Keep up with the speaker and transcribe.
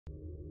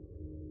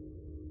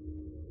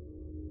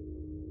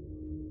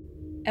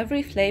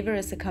Every flavor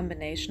is a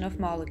combination of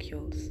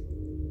molecules.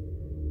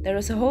 There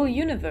is a whole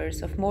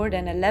universe of more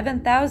than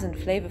 11,000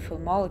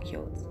 flavorful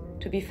molecules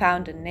to be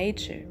found in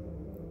nature.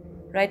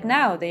 Right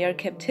now, they are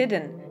kept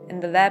hidden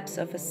in the labs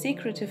of a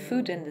secretive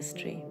food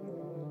industry.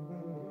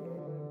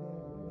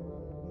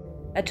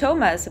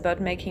 Atoma is about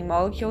making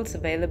molecules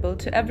available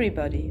to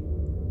everybody.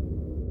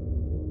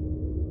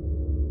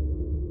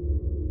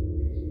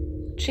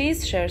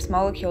 Cheese shares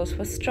molecules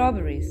with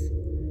strawberries.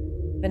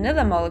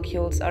 Vanilla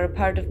molecules are a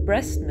part of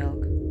breast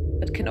milk,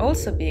 but can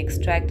also be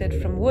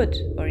extracted from wood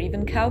or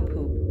even cow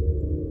poop.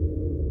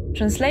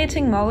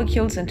 Translating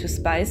molecules into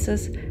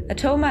spices,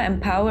 Atoma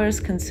empowers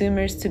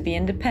consumers to be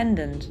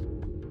independent.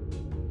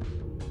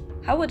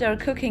 How would our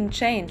cooking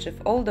change if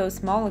all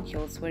those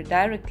molecules were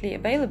directly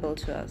available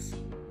to us?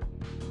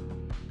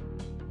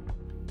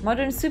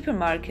 Modern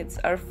supermarkets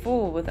are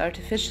full with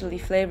artificially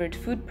flavored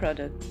food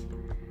products.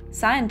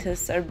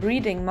 Scientists are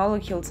breeding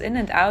molecules in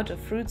and out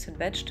of fruits and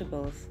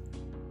vegetables.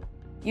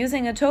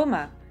 Using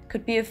Atoma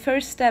could be a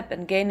first step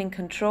in gaining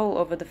control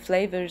over the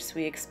flavors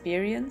we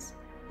experience,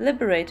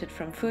 liberated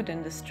from food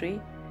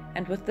industry,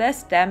 and with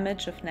less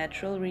damage of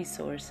natural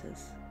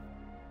resources.